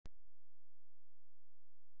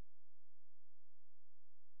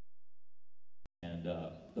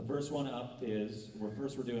The first one up is,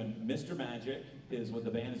 we're doing Mr. Magic is what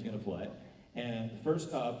the band is going to play. And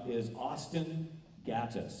first up is Austin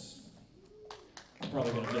Gattis. I'm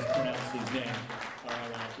probably going to mispronounce these names.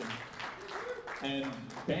 And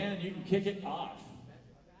band, you can kick it off.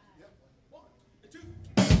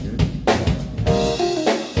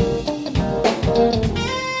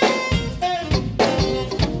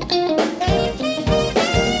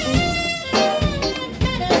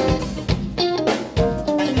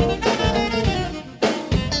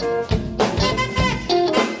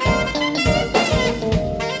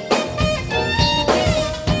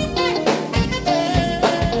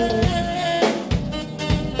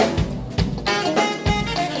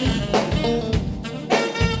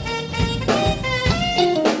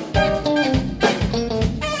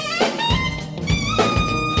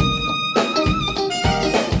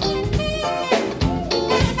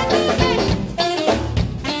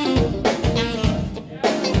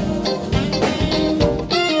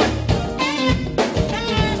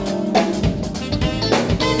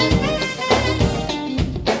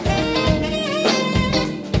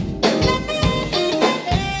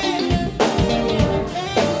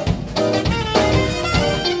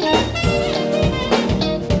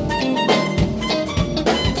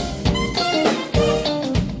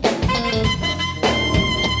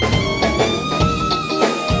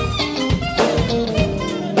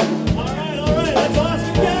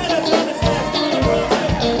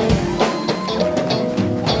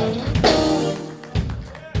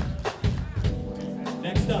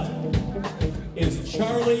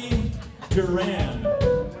 Charlie Duran.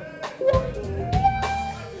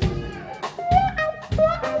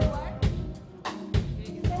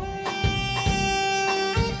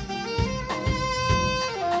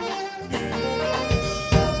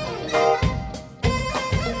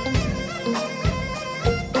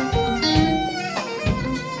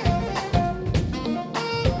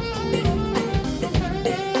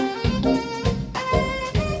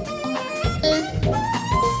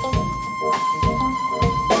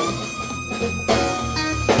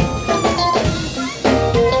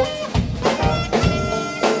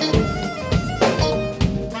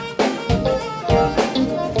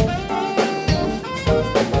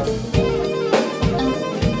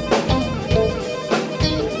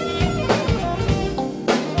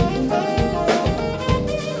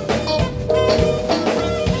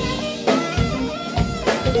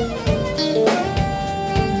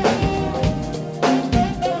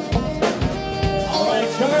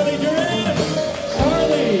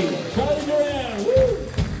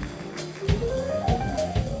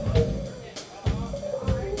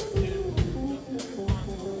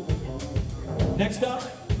 Next up,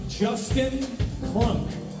 Justin Clunk.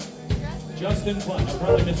 Justin Clunk. I'm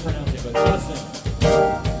probably mispronouncing, but Justin.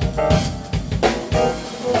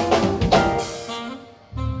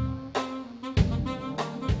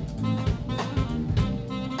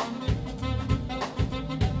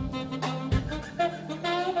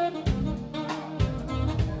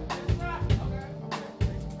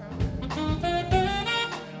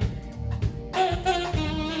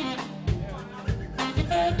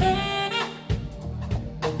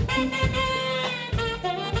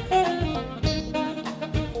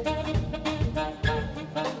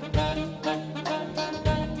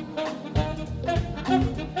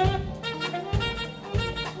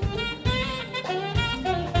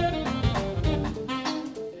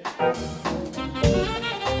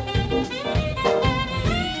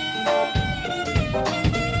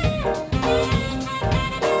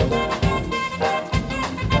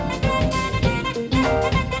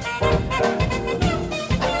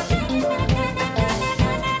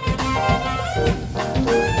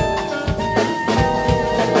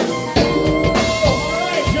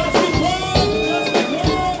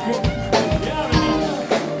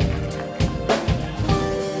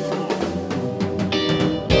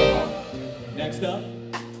 Next up,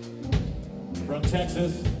 from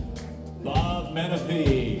Texas, Bob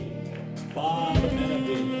Menefee. Bob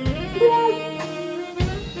Menefee.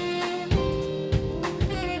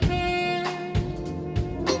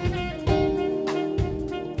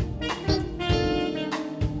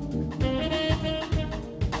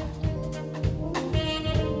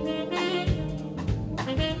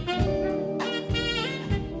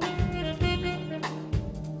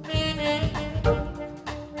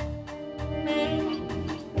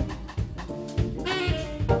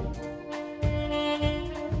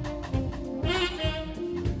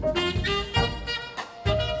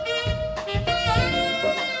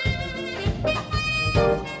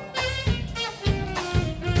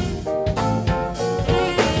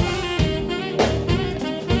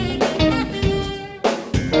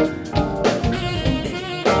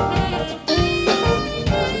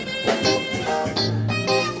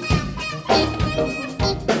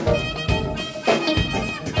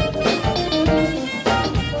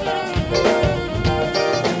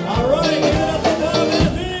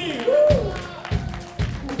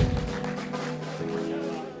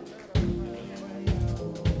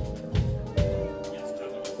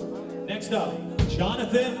 Next up,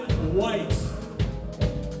 Jonathan White.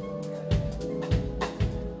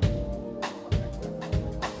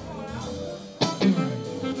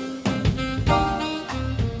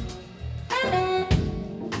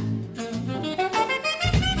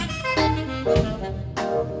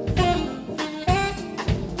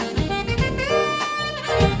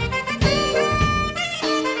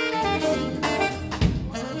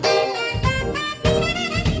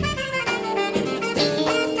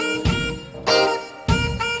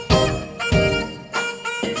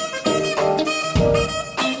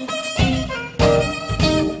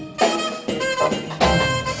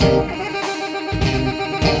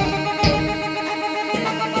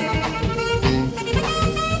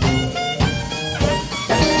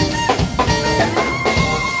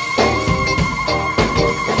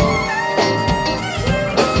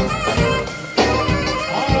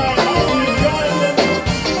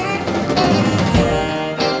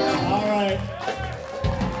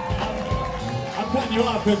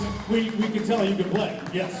 Because we can tell you can play.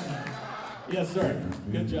 Yes. Yes, sir.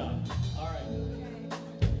 Good job. All right.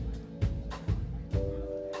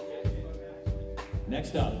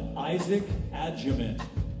 Next up, Isaac Adjuman.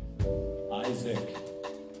 Isaac.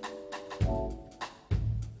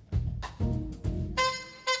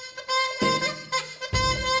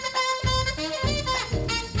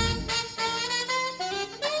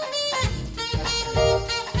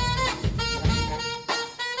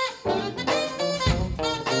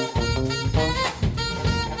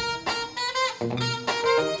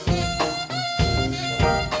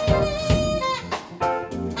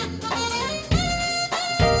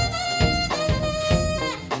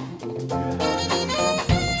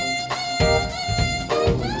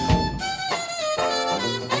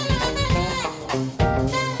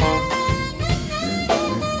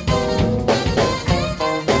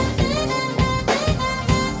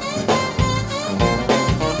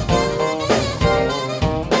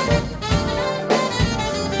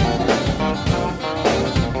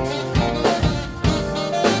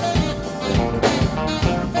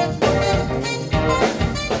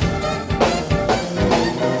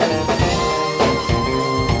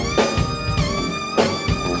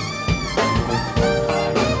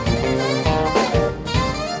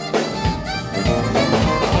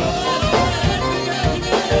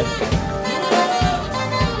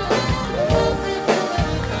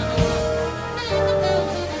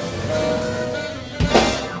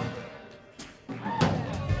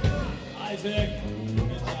 Isaac,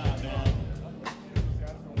 good job, man.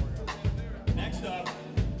 Next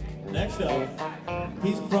up,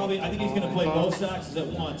 I think he's gonna play both saxes at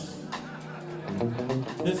once.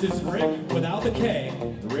 This is Rick without the K,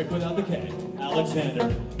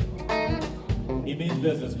 Alexander. He means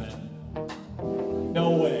business, man.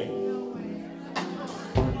 No way.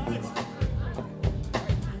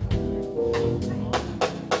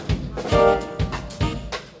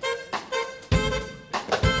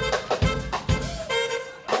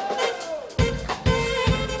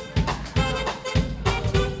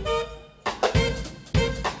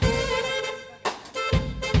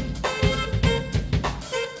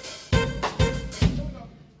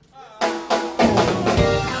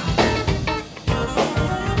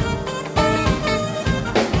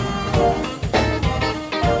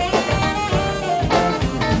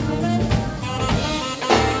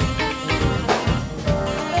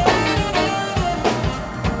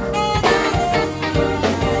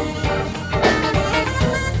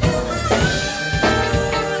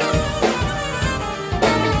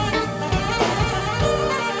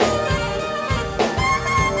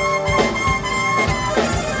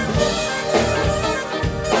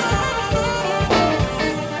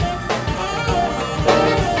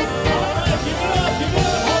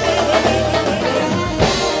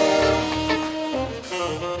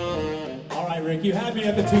 Rick, you had me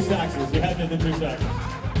at the two saxes. You had me at the two saxes.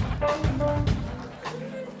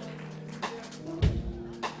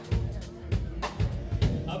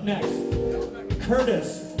 Up next,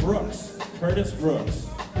 Curtis Brooks. Curtis Brooks.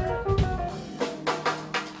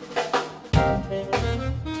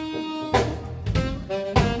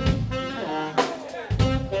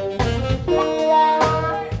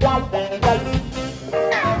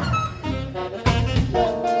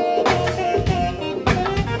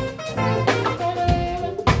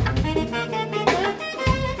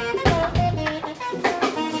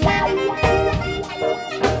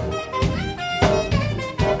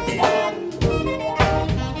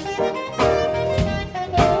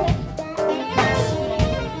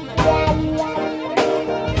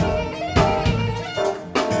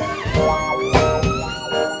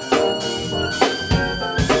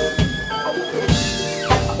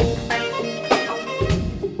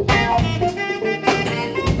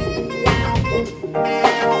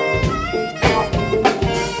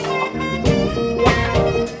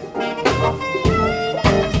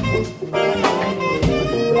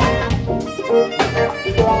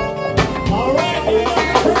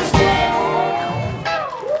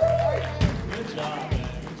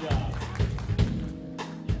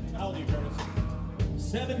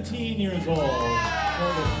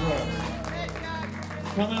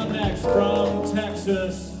 up next from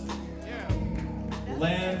Texas,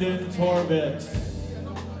 Landon Torbett.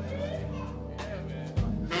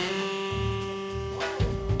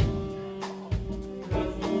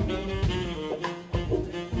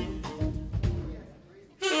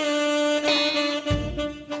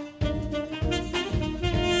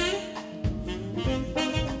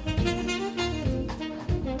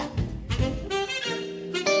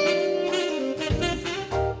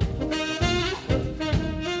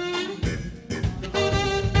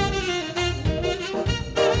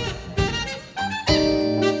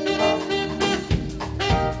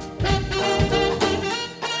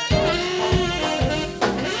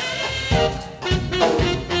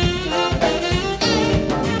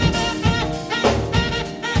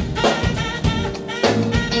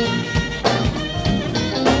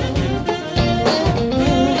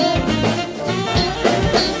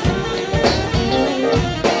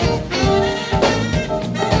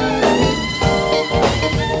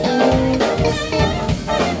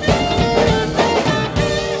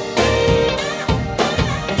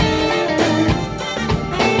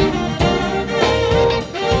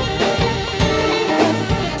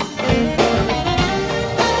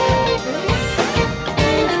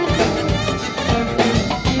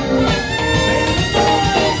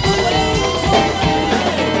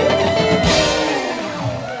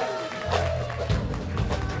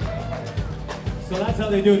 So that's how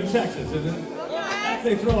they do it in Texas, isn't it? That's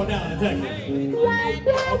they throw it down in Texas.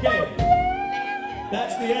 Okay,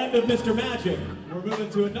 that's the end of Mr. Magic. We're moving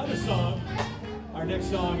to another song. Our next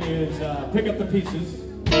song is Pick Up the Pieces.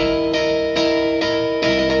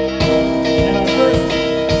 And our first...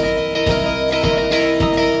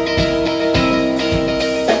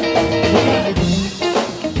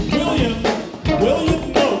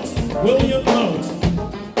 William Mote.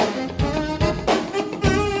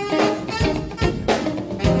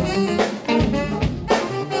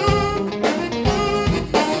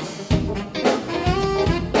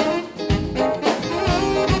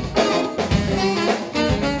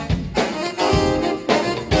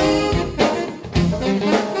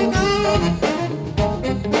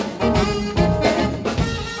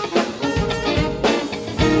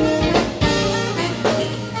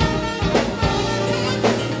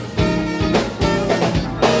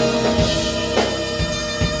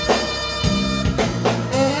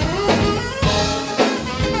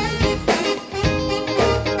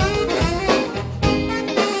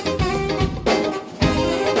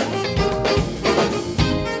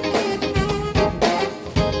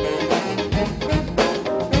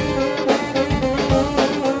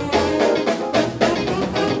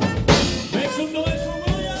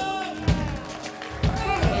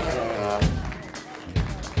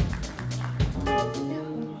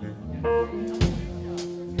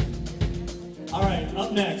 All right,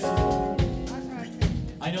 up next.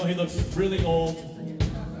 I know he looks really old.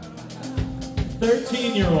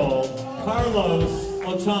 13-year-old Carlos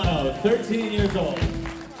Otano, 13 years old.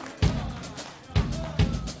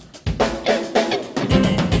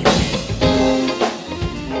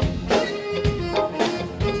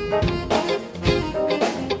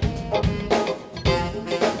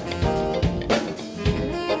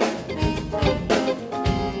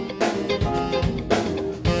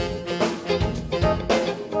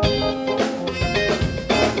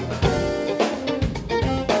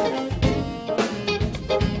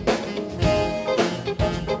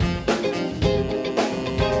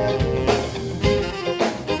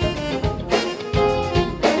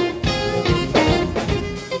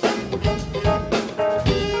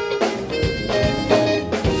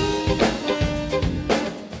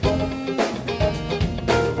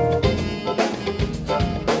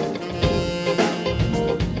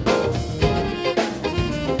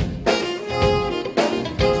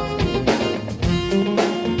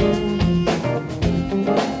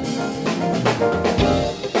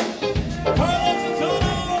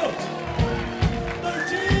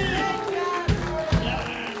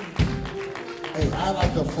 I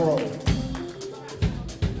like the fro.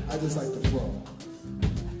 I just like the fro.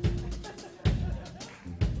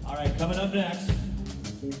 All right, coming up next,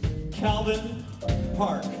 Calvin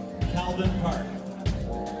Park. Calvin Park.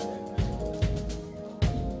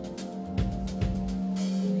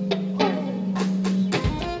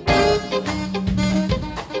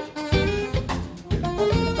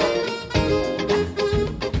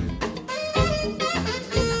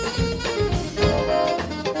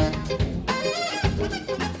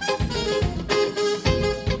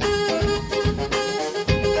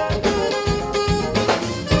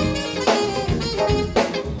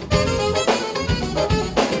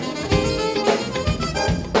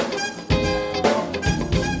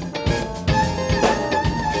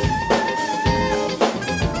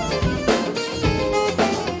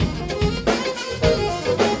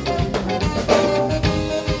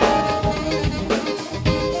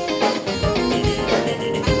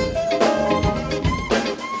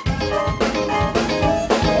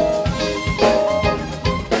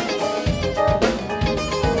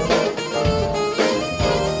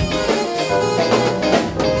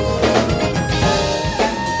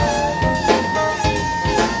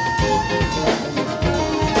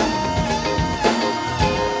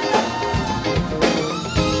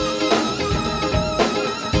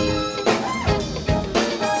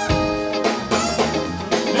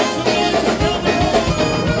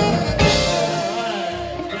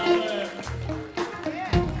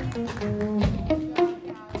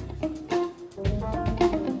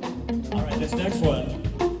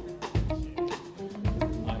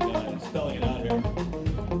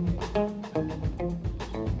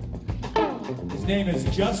 His name is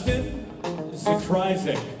Justin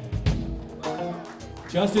Zakryzik.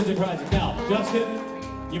 Justin Zakryzik. Now,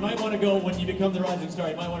 Justin, you might want to go, when you become the rising star,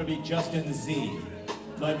 you might want to be Justin Z.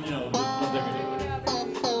 But, you know, what they're going to do.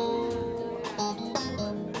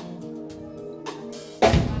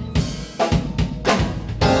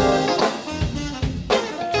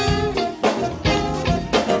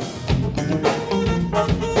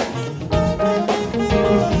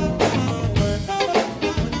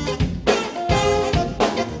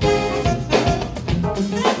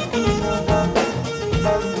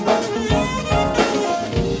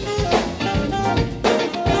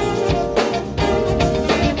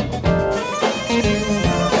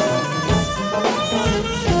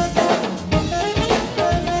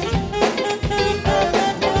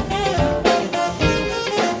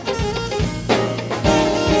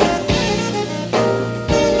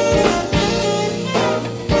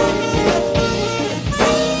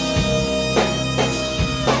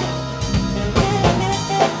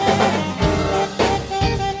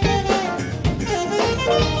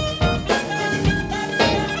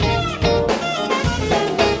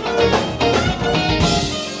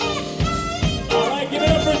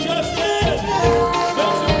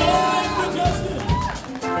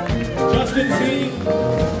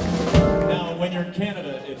 Now, when you're in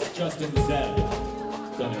Canada, it's Justin Zeb.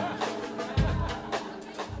 So, anyway.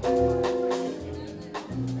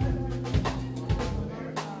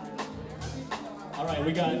 All right,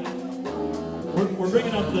 we're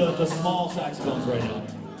bringing up the small saxophones right now.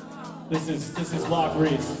 This is Locke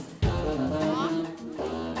Reese.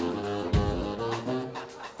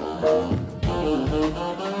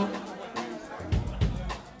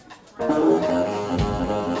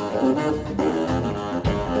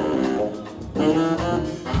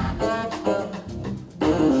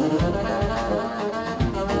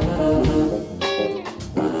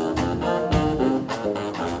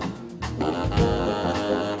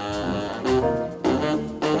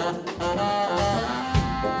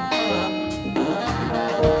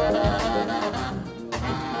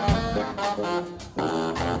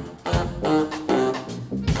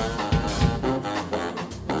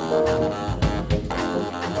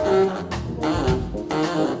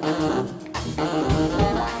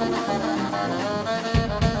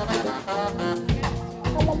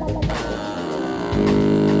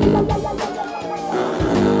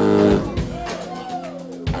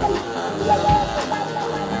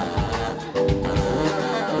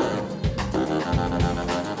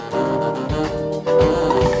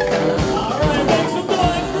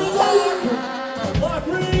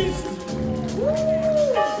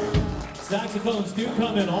 Saxophones do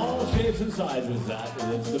come in all shapes and sizes.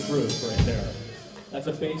 That's the proof right there. That's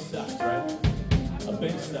a bass sax, right? A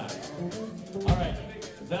bass sax. All right,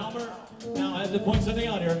 Valmer. Now I have to point something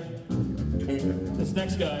out here. This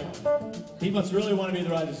next guy, he must really want to be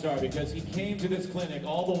the rising star because he came to this clinic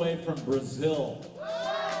all the way from Brazil.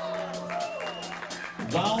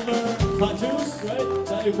 Valmer Fatus, right? Is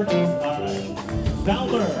that how you pronounce it? All right.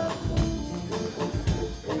 Valmer.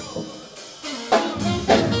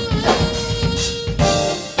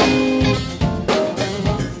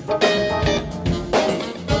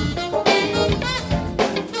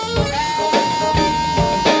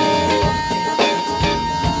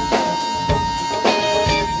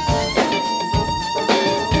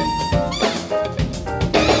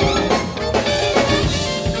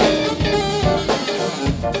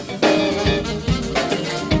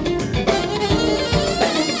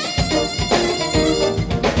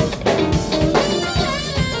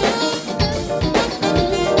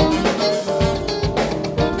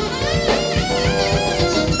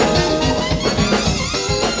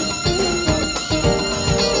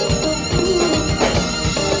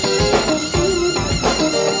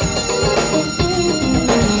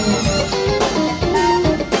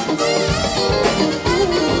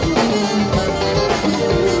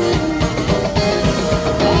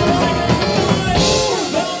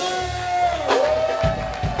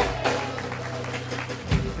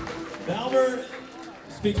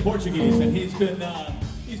 Speaks Portuguese, and he's been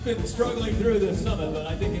struggling through this summit, but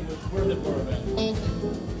I think it was worth it for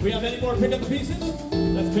him. We have any more pick up the pieces?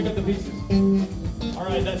 Let's pick up the pieces. All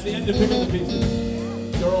right, that's the end of pick up the pieces.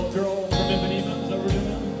 Girl from Ipanema, is that what we're doing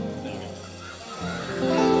now? No,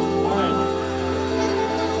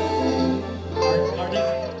 okay.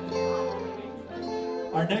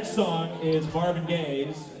 All right. Our next song is Marvin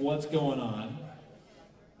Gaye's "What's Going On,"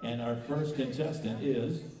 and our first contestant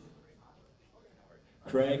is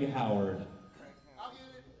Craig Howard.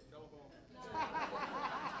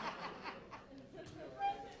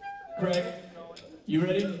 Craig, you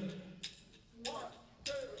ready? 1,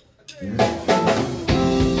 2, 3.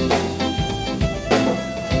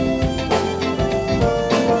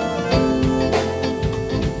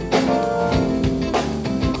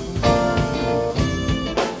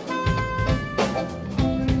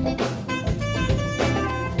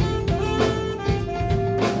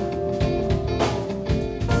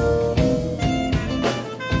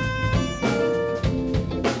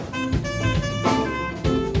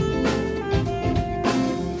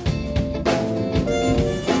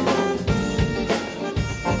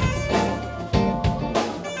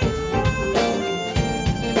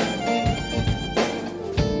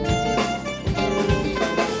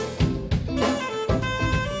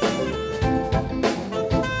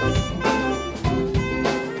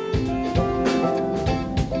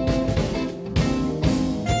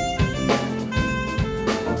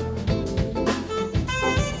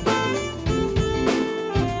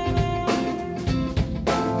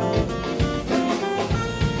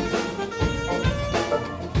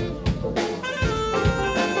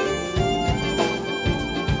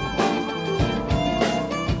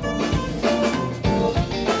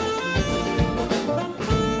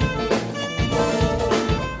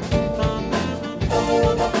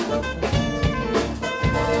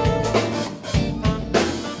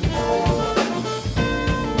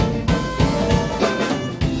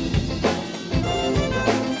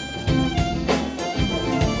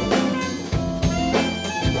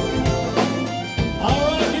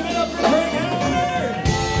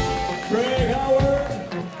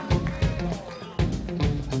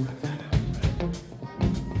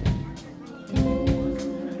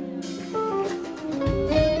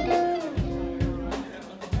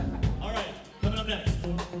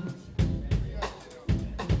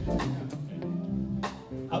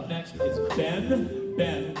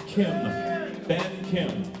 Ben Kim. Ben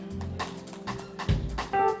Kim.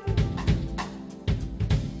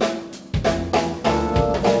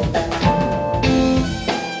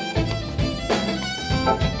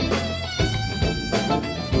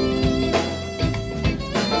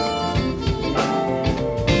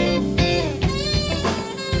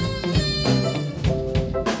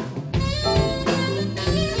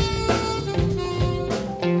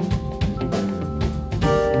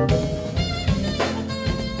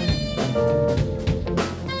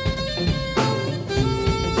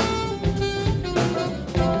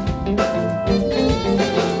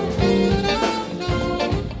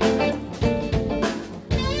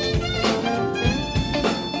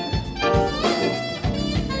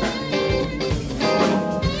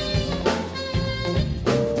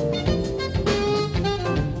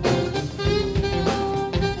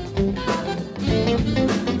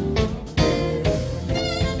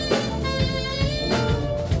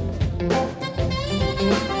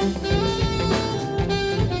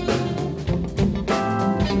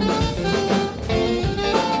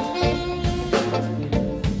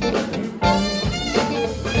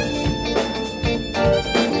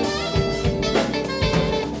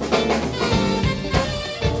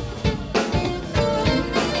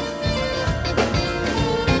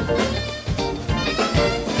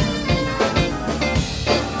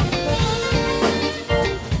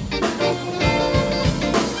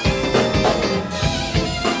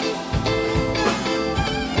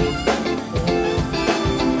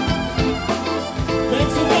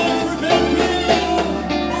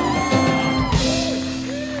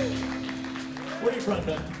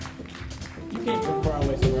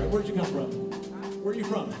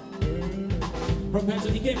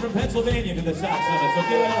 Pennsylvania to the South Summit, so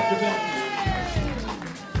give it up to Ben.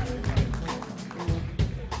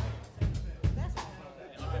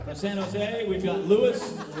 From San Jose, we've got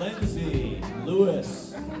Louis Lindsay.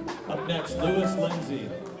 Louis. Up next, Louis Lindsay.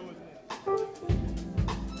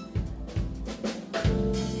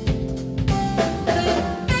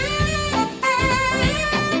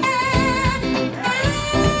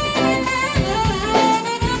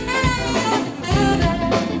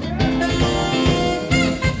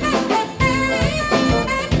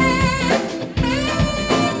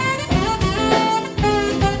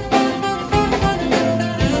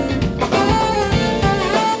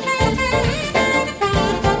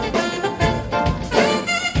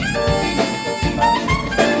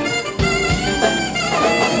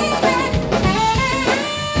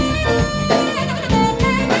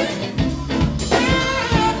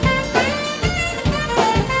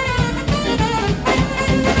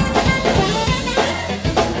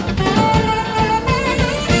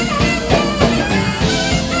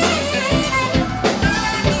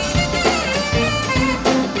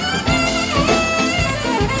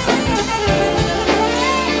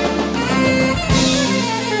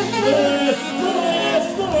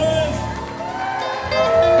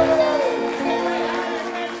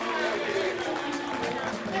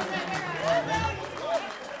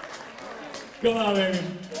 Come on, baby.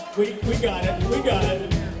 We got it. We got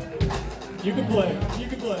it. You can play. You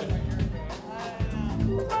can play.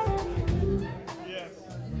 Yes.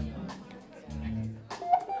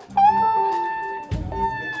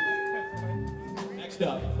 Next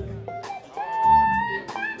up.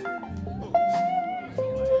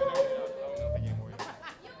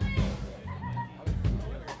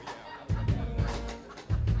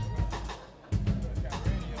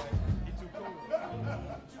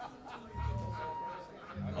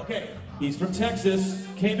 Okay, he's from Texas,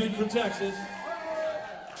 came in from Texas.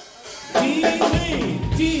 D. Lee,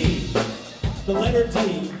 D, the letter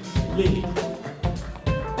D, Lee.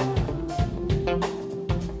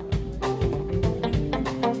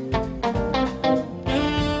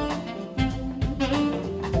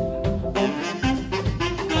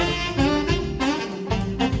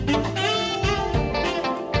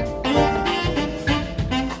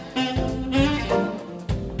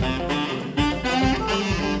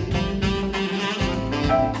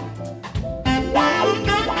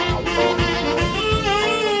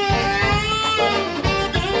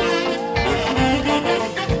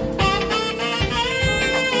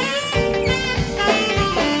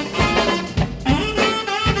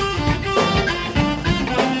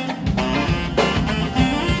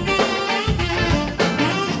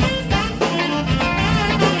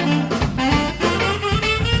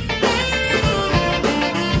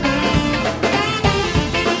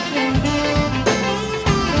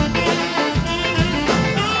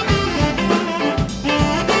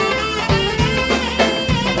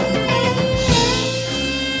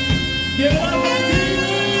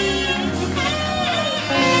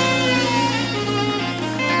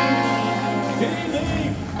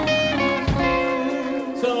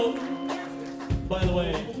 also, by the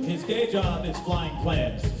way, his day job is flying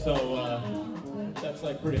planes, so that's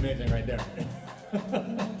like pretty amazing right there.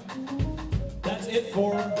 That's it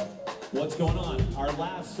for what's going on. Our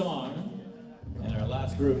last song and our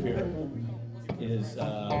last group here is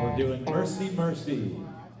we're doing Mercy Mercy,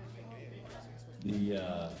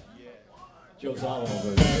 the Joe Zawinul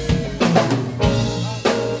version.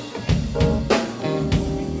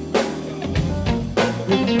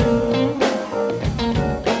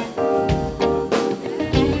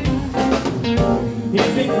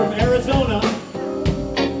 He's in from Arizona,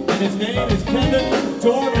 and his name is Kevin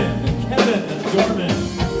Dorman. Kevin Dorman.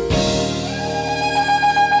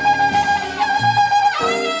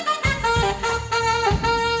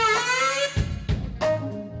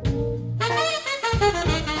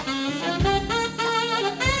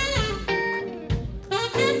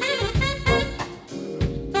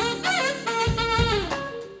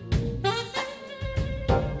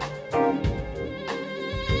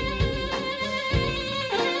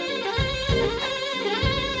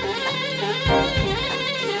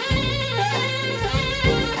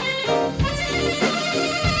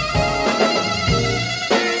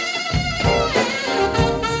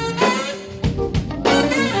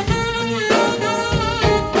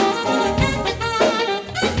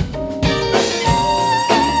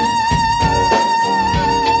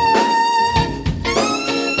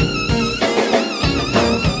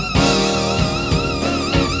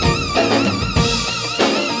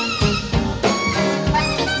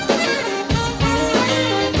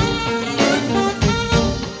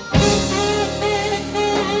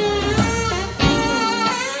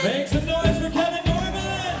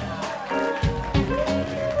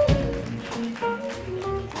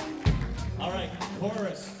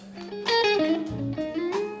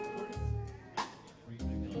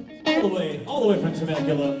 All the way from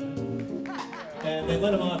Temecula, and they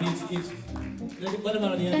let him off. They let him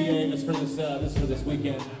out of the NBA just for this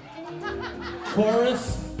weekend.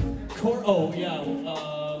 Oh yeah,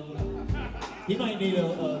 he might need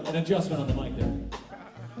an adjustment on the mic there.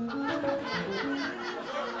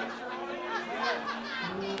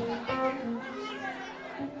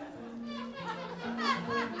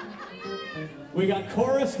 We got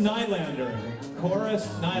Chorus Nylander. Chorus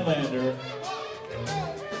Nylander.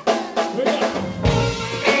 We got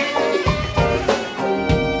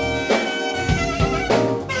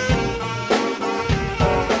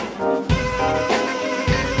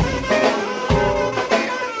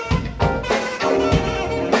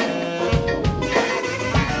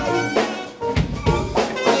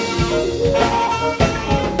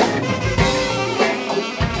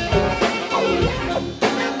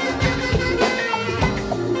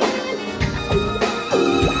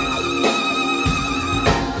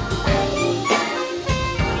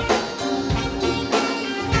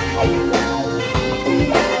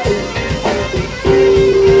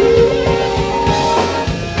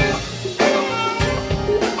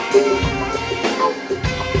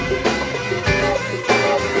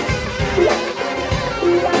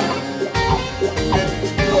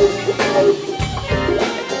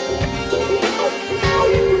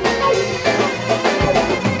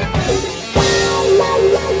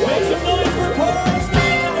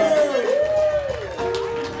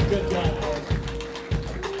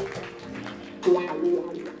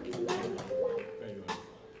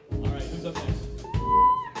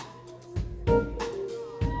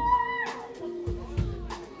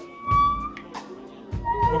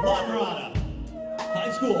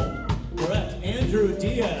High School, we're at Andrew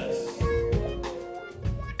Diaz.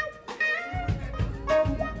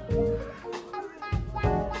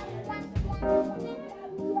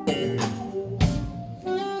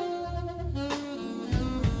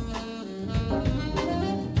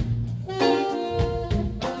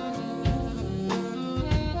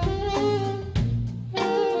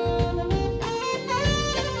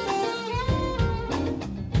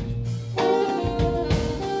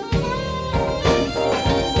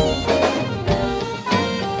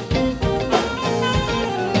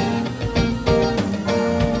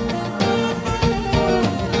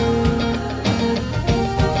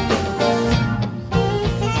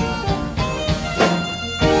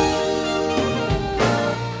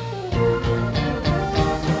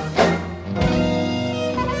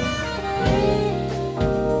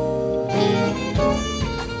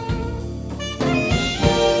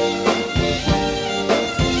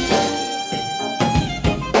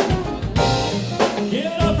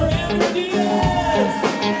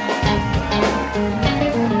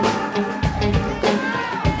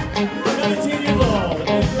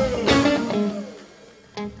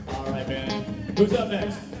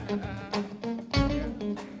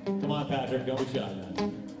 Patrick. Don't be shy, man.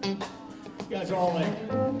 You guys are all like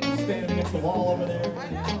standing against the wall over there. I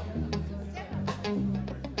know.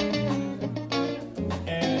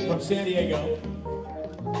 And from San Diego,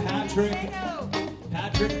 Patrick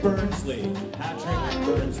Burnsley. Patrick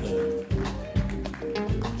Burnsley.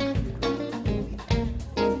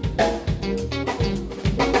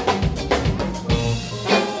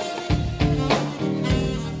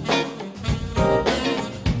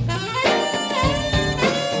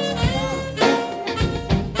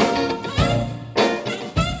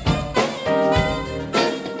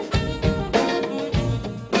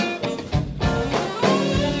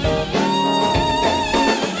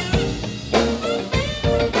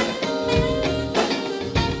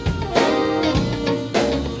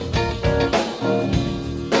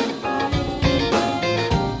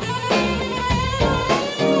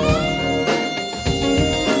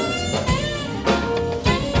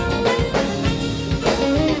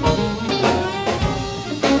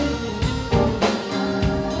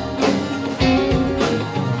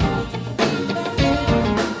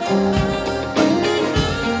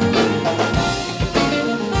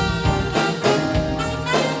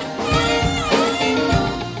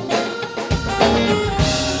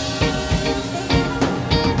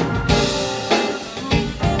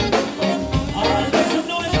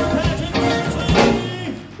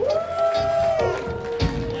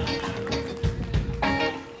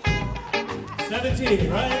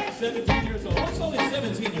 Right? 17 years old. What's only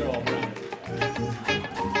 17-year-old, right?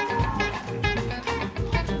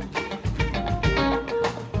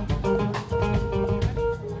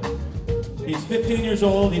 He's 15 years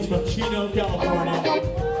old. He's from Chino,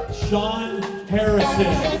 California. Sean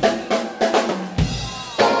Harrison.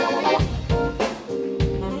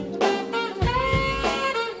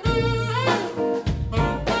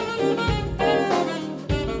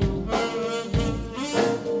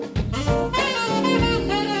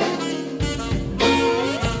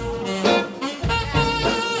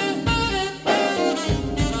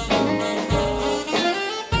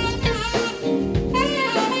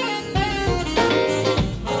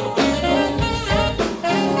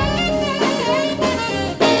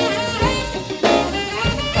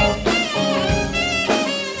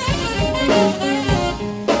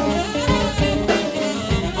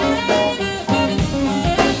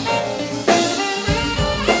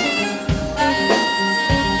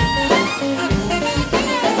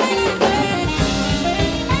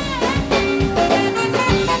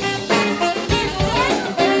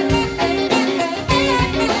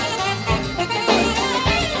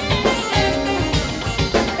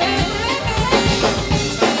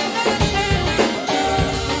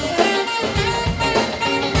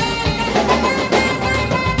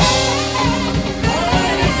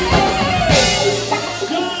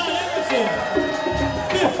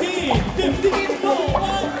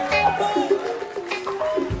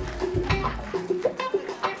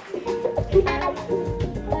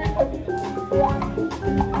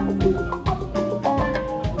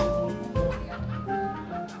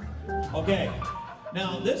 Okay,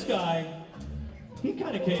 now this guy, he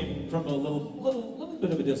kind of came from a little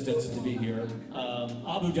bit of a distance to be here.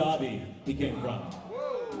 Abu Dhabi, he came from.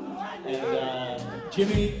 And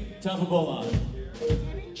Jimmy Tampubolan.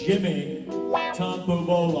 Jimmy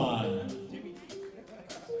Tampubolan.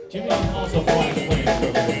 Jimmy also flies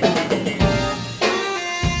planes.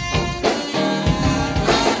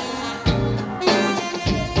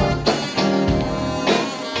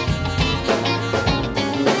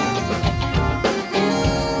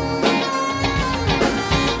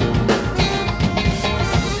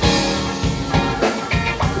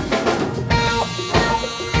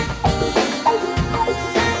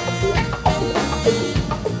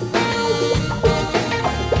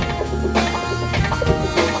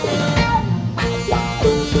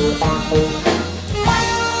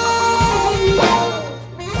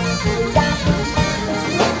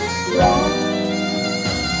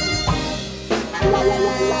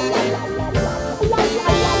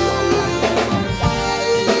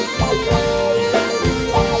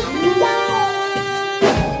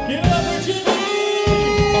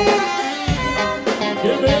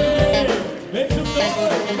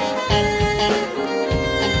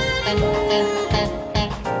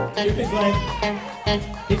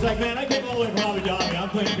 He's like, man, I came all the way from Abu Dhabi. I'm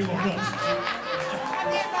playing 2 more notes.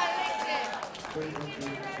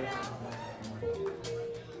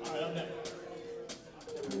 All right,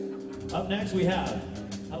 up next we have,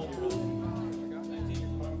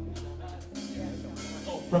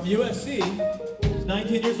 from USC, he's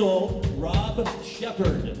 19 years old, Rob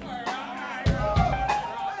Shepard.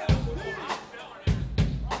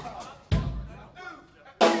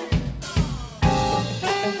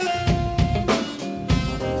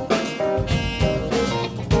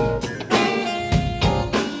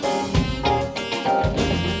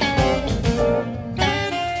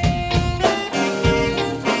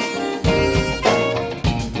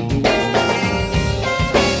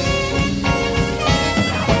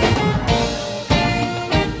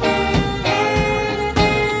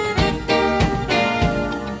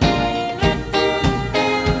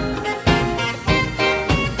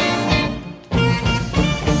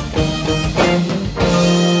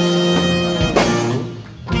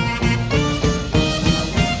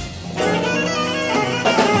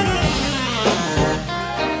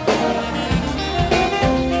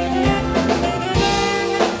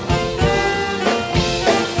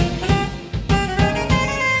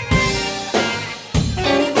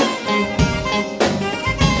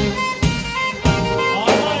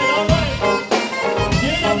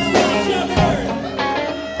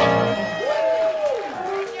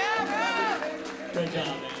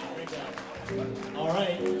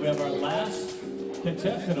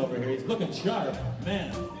 Wicked sharp,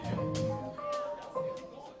 man.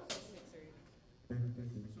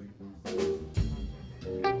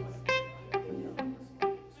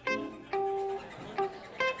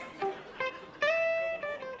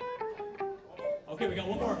 Okay, we got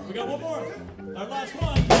one more. We got one more. Our last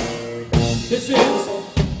one. This is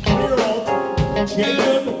 2-year-old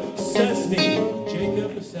Jacob Sesney.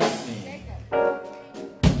 Jacob Sesney.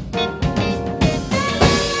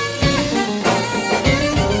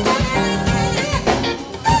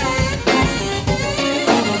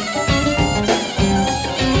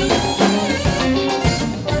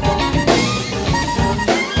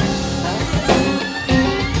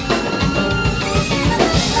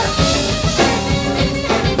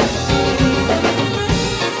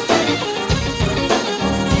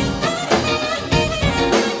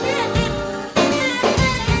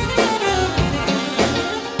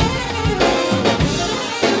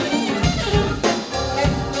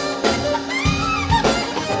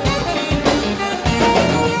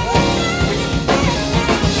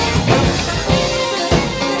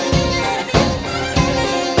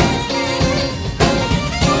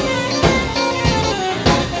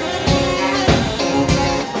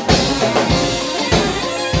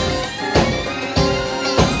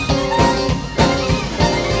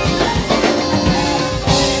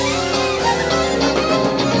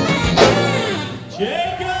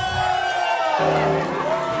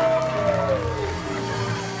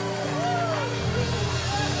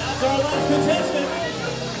 Our last contestant.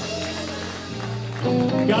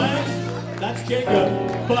 Guys, that's Jacob.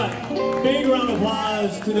 But big round of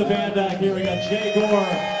applause to the band back here. We got Jay Gore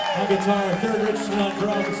on guitar, Third Richardson on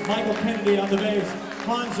drums, Michael Kennedy on the bass,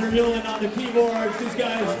 Hans Zerulin on the keyboards. These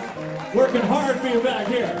guys working hard for you back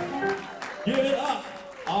here. Give it up.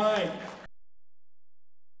 All right.